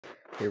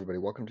Hey everybody,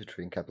 welcome to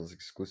Trading Capital's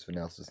exclusive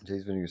analysis. In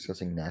today's video, we're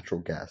discussing natural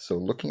gas. So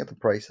looking at the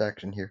price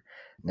action here,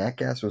 nat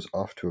gas was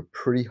off to a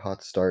pretty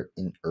hot start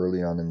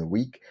early on in the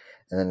week,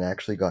 and then it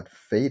actually got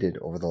faded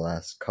over the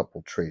last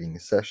couple trading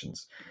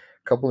sessions.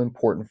 A couple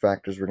important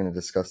factors we're going to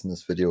discuss in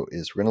this video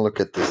is we're going to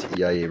look at this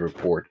EIA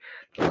report,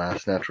 the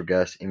last natural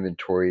gas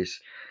inventories.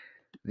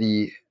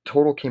 The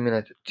total came in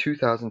at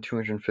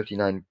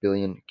 2,259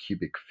 billion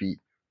cubic feet,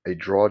 a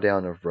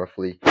drawdown of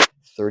roughly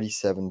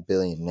 37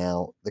 billion.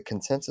 Now, the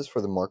consensus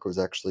for the market was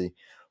actually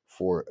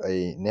for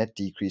a net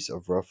decrease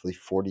of roughly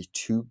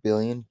 42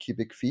 billion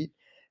cubic feet.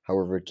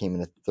 However, it came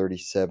in at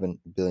 37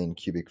 billion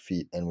cubic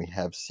feet, and we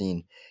have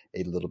seen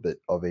a little bit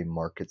of a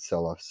market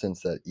sell-off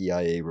since that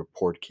EIA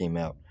report came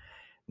out.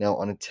 Now,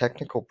 on a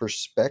technical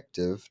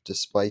perspective,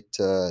 despite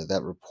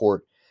that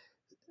report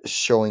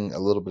showing a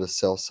little bit of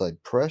sell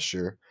side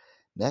pressure,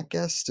 nat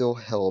gas still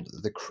held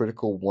the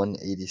critical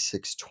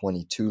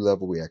 186.22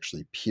 level. We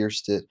actually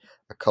pierced it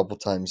a couple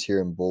times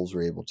here, and bulls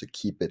were able to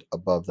keep it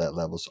above that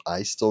level. So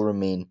I still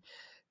remain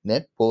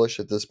net bullish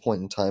at this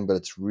point in time, but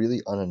it's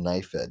really on a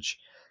knife edge.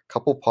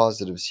 Couple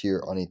positives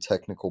here on a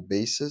technical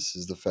basis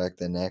is the fact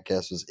that nat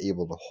gas was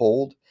able to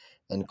hold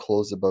and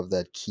close above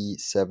that key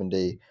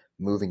 7-day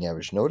moving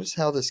average. Notice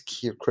how this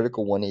key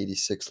critical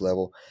 186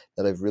 level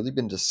that I've really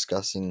been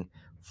discussing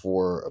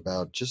for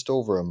about just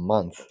over a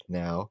month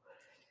now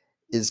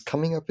is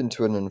coming up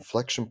into an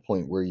inflection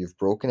point where you've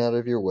broken out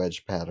of your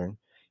wedge pattern.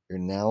 You're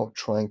now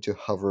trying to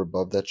hover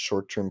above that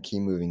short-term key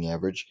moving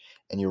average,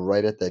 and you're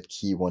right at that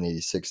key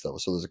 186 level.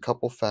 So there's a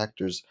couple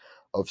factors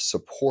of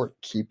support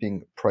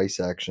keeping price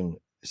action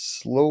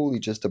slowly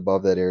just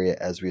above that area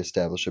as we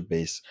establish a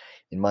base,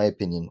 in my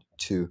opinion,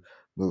 to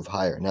move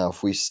higher. Now,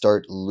 if we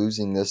start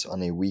losing this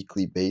on a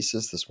weekly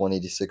basis, this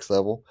 186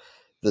 level,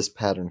 this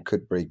pattern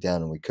could break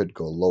down and we could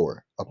go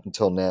lower. Up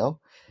until now,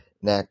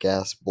 nat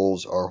gas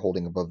bulls are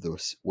holding above the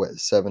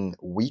 7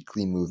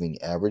 weekly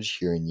moving average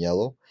here in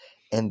yellow,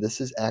 and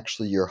this is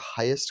actually your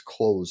highest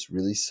close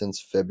really since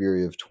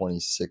February of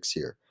 26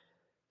 here.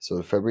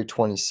 So February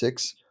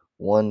 26,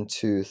 1,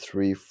 2,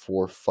 3,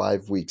 4,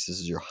 5 weeks. This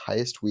is your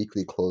highest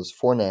weekly close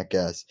for nat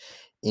gas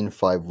in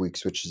 5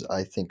 weeks, which is,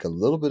 I think, a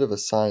little bit of a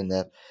sign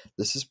that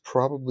this is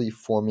probably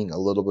forming a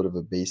little bit of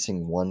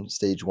a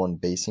stage one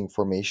basing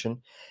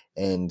formation.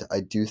 And I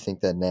do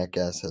think that nat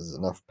gas has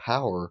enough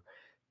power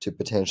to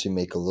potentially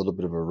make a little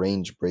bit of a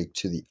range break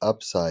to the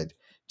upside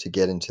to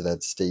get into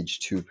that stage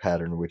two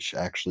pattern, which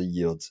actually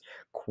yields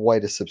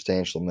quite a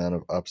substantial amount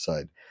of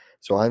upside.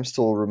 So I'm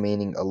still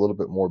remaining a little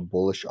bit more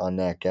bullish on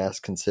nat gas,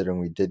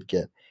 considering we did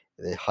get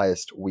the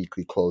highest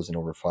weekly close in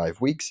over 5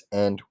 weeks,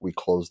 and we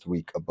closed the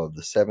week above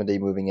the 7-day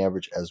moving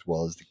average as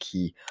well as the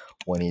key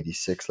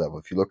 186 level.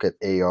 If you look at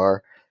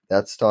AR,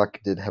 that stock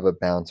did have a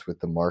bounce with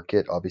the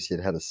market. Obviously,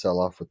 it had a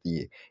sell-off with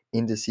the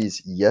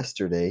indices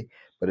yesterday,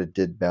 but it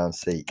did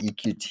bounce. Say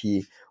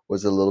EQT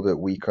was a little bit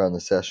weaker on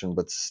the session,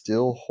 but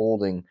still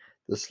holding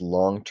this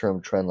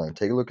long-term trend line.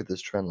 Take a look at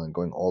this trend line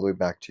going all the way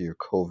back to your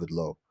COVID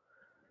low.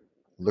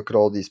 Look at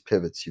all these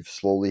pivots. You've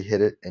slowly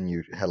hit it, and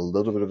you had a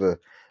little bit of a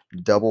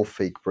double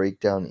fake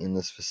breakdown in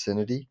this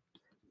vicinity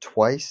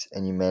twice,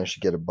 and you managed to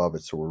get above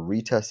it. So we're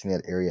retesting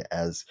that area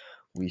as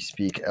we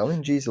speak.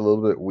 LNG is a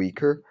little bit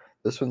weaker.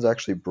 This one's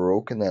actually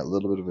broken that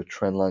little bit of a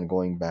trend line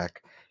going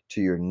back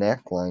to your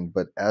neckline,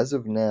 but as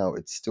of now,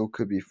 it still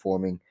could be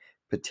forming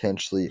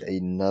potentially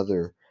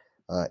another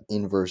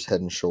inverse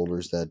head and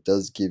shoulders that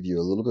does give you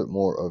a little bit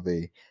more of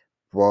a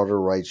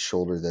broader right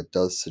shoulder that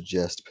does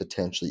suggest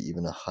potentially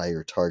even a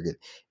higher target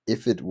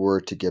if it were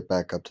to get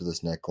back up to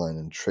this neckline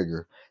and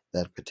trigger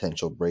that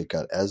potential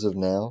breakout. As of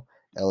now,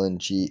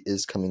 LNG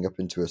is coming up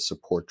into a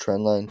support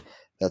trend line.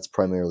 That's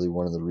primarily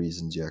one of the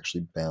reasons you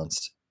actually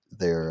bounced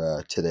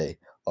there today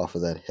off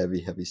of that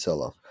heavy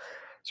sell-off.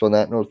 So on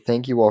that note,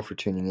 thank you all for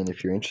tuning in.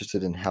 If you're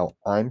interested in how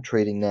I'm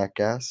trading nat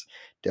gas,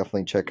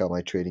 definitely check out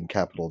my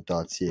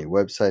tradingcapital.ca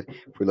website.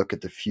 If we look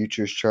at the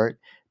futures chart,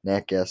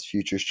 nat gas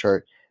futures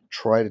chart,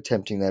 tried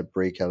attempting that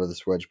breakout of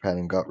this wedge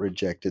pattern, got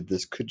rejected.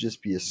 This could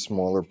just be a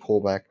smaller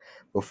pullback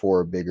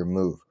before a bigger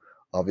move.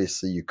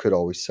 Obviously, you could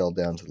always sell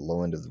down to the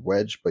low end of the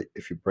wedge, but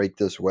if you break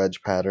this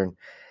wedge pattern,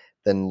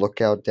 then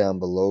look out down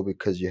below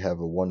because you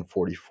have a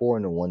 144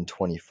 and a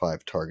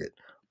 125 target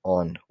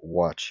on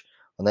watch.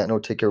 On that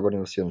note, take care, everybody.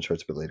 We'll see you on the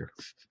charts a bit later.